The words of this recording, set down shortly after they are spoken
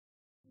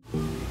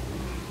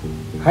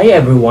Hi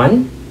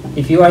everyone!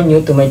 If you are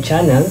new to my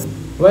channel,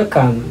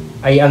 welcome!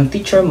 I am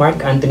Teacher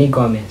Mark Anthony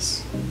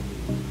Gomez.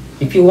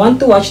 If you want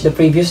to watch the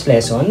previous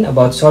lesson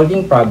about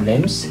solving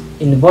problems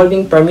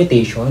involving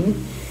permutation,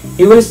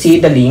 you will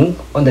see the link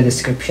on the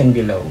description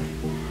below.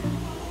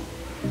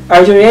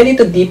 Are you ready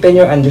to deepen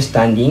your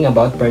understanding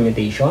about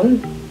permutation?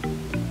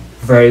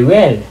 Very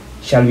well!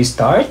 Shall we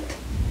start?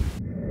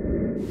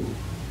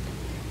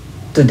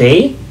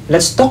 Today,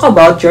 let's talk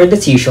about your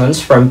decisions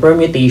from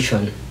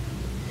permutation.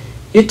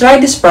 You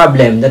try this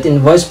problem that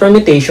involves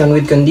permutation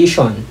with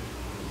condition.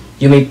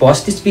 You may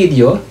pause this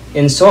video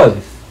and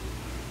solve.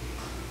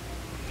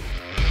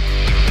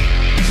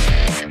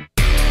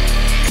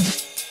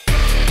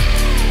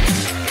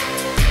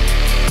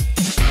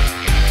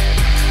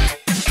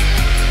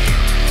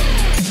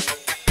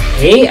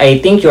 Okay,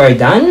 I think you are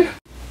done.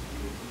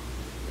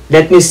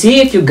 Let me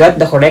see if you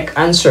got the correct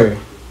answer.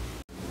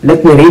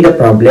 Let me read the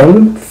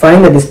problem.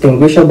 Find the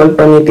distinguishable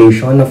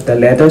permutation of the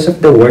letters of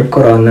the word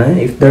corona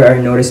if there are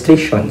no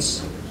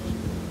restrictions.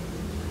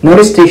 No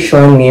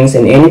restriction means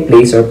in any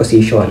place or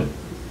position.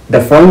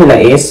 The formula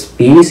is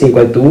P is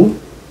equal to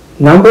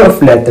number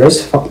of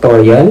letters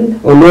factorial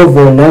all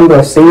over number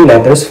of same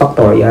letters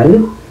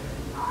factorial.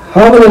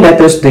 How many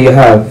letters do you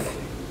have?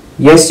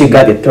 Yes, you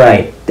got it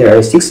right. There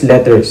are 6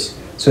 letters.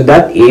 So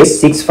that is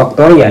 6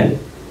 factorial.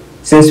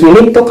 Since we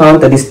need to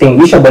count the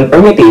distinguishable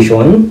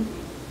permutation,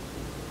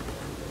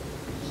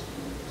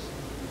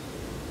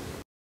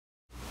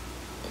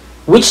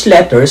 which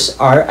letters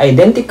are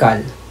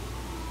identical?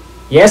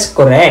 Yes,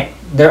 correct.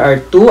 There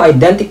are 2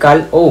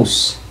 identical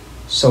O's.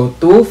 So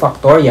 2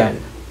 factorial.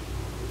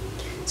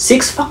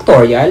 6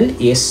 factorial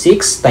is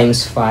 6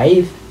 times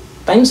 5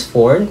 times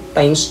 4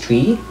 times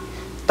 3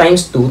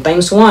 times 2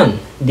 times 1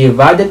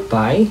 divided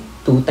by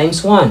 2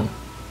 times 1.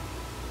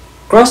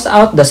 Cross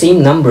out the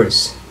same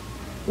numbers.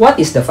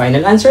 What is the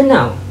final answer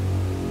now?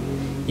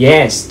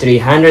 Yes,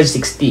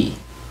 360.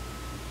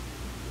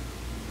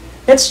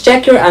 Let's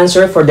check your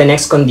answer for the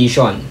next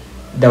condition.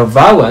 The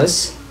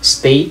vowels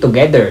stay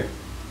together.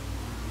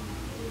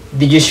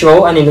 Did you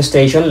show an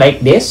illustration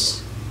like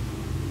this?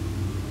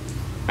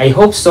 I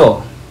hope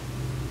so.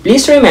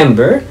 Please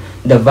remember,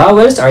 the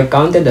vowels are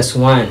counted as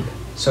 1.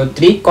 So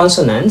 3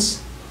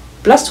 consonants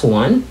plus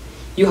 1,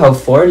 you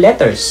have 4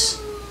 letters.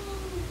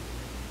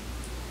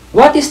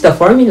 What is the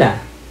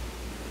formula?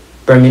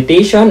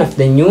 Permutation of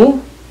the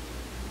new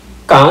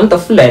count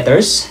of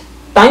letters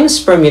times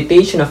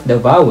permutation of the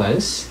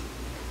vowels,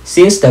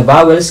 since the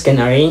vowels can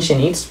arrange in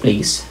its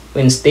place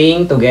when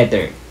staying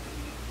together.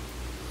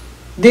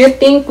 Do you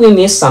think we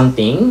missed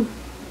something?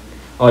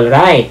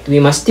 Alright, we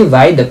must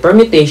divide the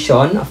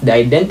permutation of the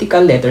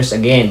identical letters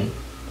again.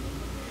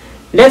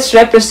 Let's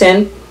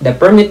represent the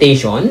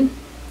permutation.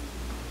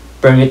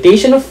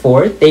 Permutation of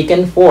 4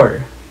 taken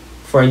 4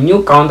 for a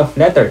new count of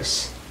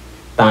letters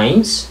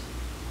times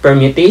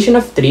permutation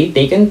of 3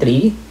 taken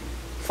 3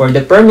 for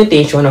the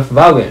permutation of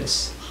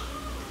vowels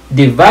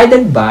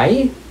divided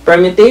by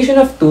permutation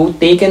of 2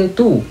 taken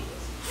 2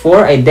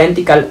 for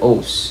identical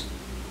O's.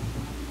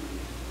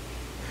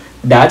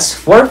 That's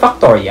 4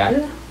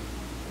 factorial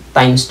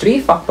times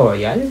 3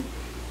 factorial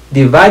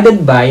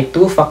divided by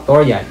 2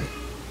 factorial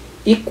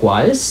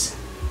equals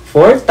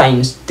 4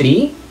 times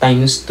 3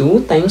 times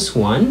 2 times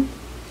 1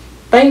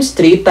 times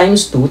 3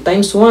 times 2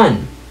 times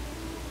 1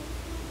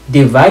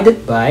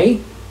 divided by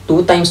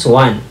 2 times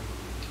 1.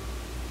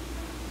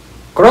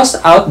 Cross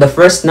out the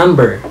first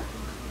number,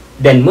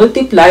 then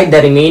multiply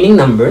the remaining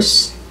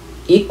numbers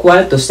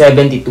equal to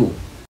 72.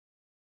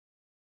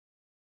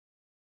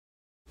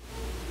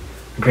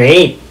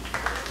 Great!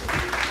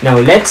 Now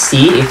let's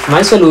see if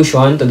my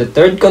solution to the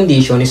third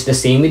condition is the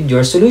same with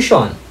your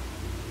solution.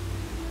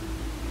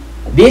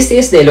 This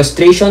is the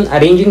illustration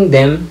arranging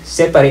them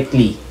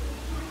separately.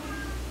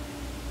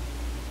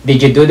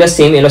 Did you do the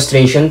same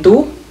illustration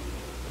too?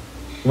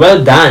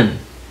 Well done!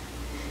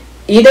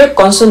 Either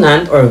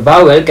consonant or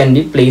vowel can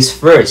be placed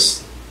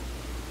first.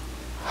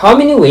 How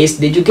many ways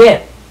did you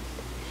get?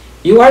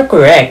 You are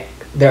correct.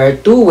 There are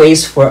 2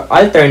 ways for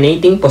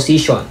alternating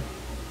position.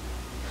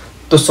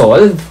 To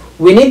solve,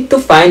 we need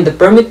to find the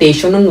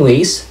permutation on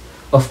ways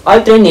of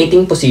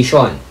alternating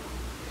position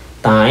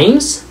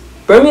times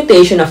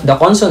permutation of the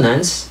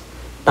consonants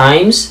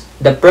times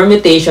the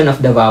permutation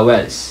of the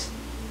vowels.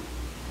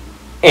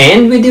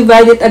 And we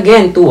divide it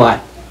again to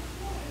what?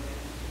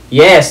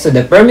 Yes, to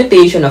the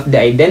permutation of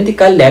the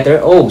identical letter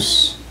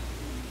O's.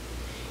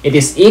 It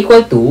is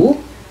equal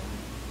to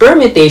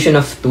permutation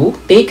of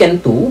 2 taken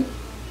 2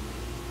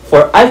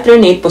 for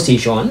alternate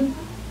position,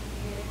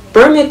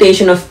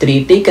 permutation of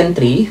 3 taken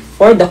 3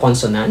 for the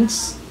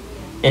consonants,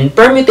 and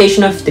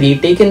permutation of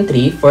 3 taken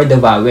 3 for the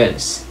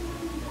vowels,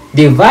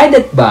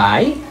 divided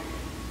by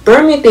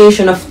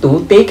permutation of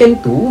 2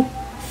 taken 2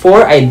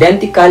 for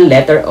identical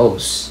letter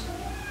O's,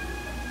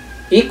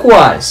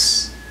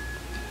 equals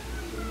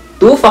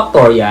 2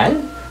 factorial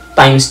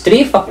times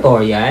 3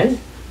 factorial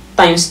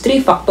times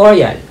 3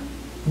 factorial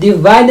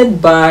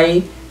divided by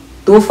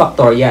 2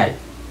 factorial.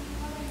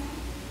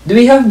 Do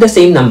we have the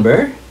same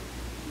number?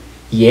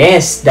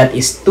 Yes, that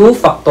is 2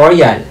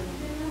 factorial.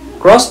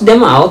 Cross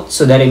them out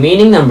so the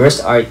remaining numbers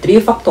are 3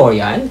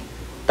 factorial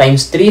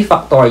times 3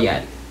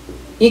 factorial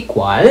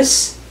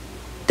equals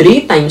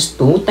 3 times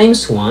 2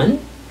 times 1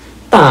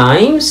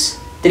 times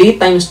 3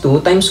 times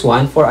 2 times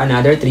 1 for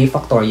another 3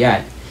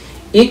 factorial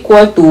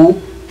equal to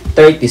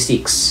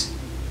 36.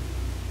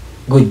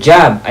 Good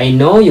job! I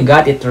know you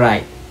got it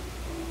right.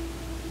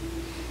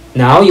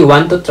 Now, you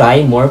want to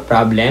try more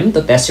problem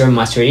to test your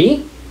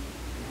mastery?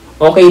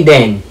 Okay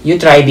then, you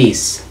try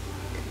this.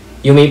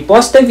 You may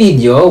pause the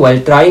video while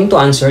trying to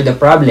answer the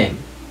problem.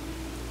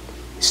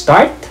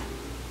 Start.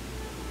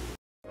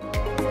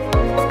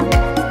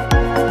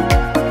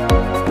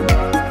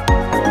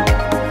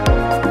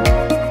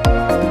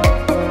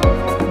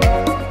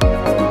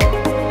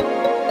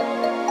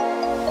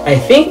 I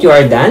think you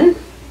are done.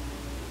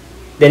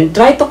 Then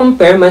try to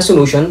compare my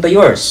solution to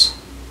yours.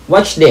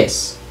 Watch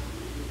this.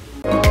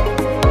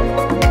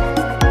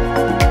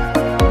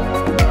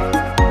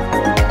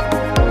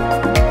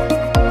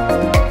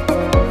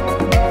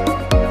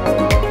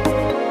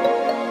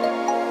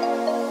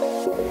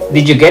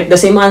 Did you get the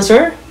same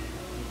answer?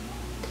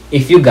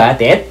 If you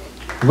got it,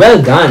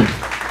 well done.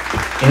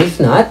 And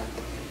if not,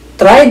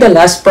 try the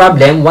last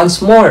problem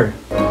once more.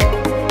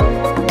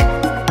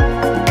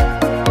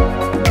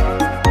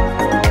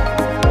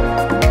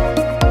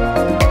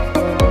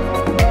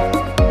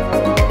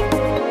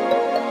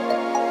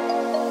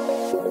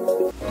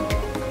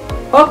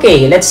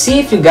 Okay, let's see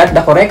if you got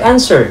the correct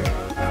answer.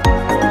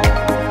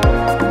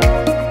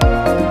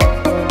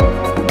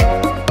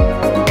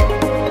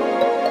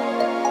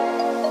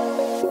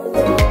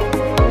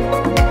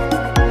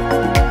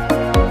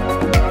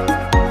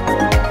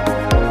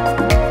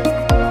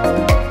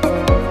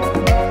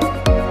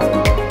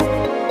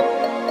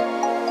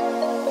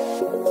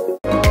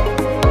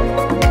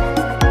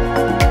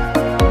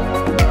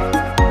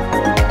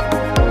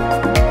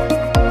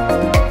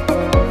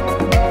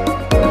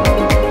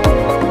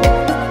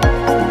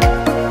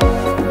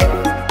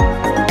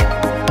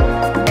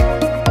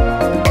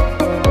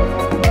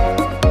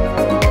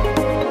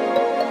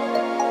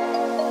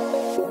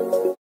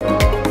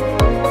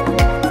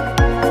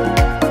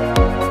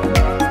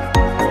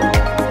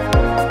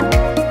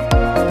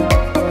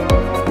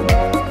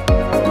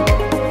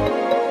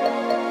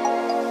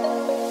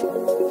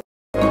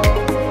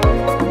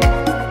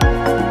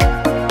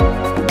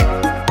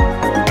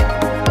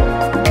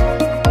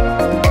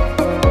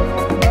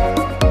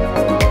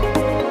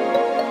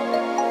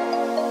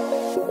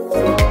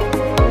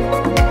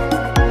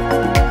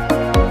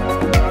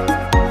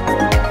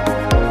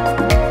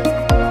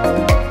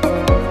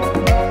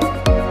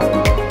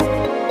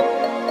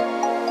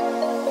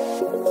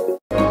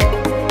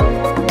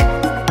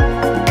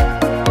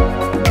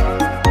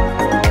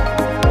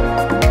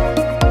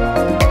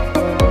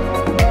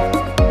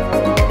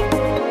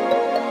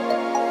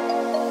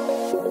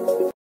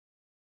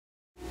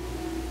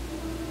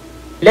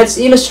 Let's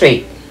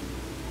illustrate.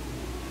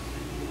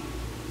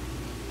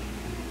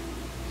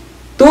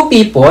 Two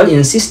people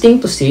insisting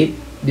to sit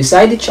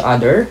beside each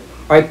other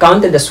are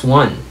counted as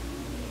one.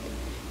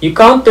 You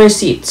count their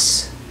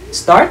seats.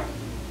 Start.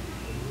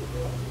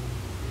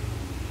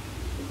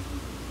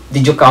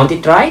 Did you count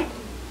it right?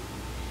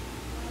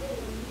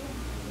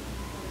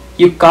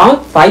 You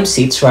count 5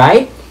 seats,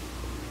 right?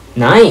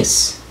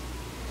 Nice.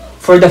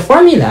 For the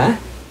formula,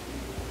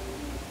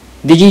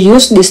 did you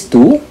use this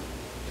 2?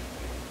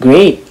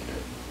 Great.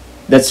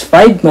 That's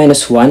 5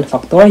 minus 1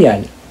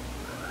 factorial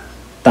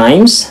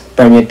times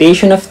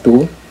permutation of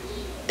 2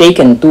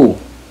 taken 2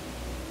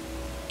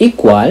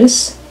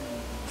 equals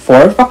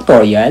 4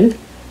 factorial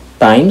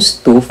times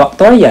 2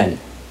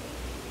 factorial.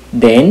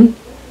 Then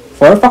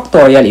 4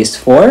 factorial is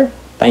 4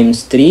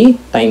 times 3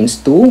 times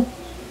 2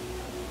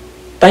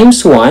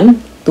 times 1.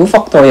 2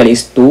 factorial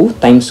is 2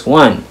 times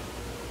 1.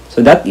 So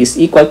that is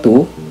equal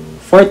to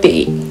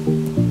 48.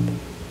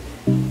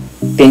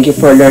 Thank you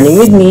for learning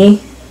with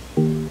me.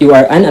 You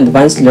are an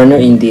advanced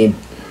learner indeed.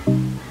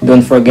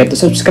 Don't forget to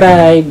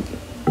subscribe.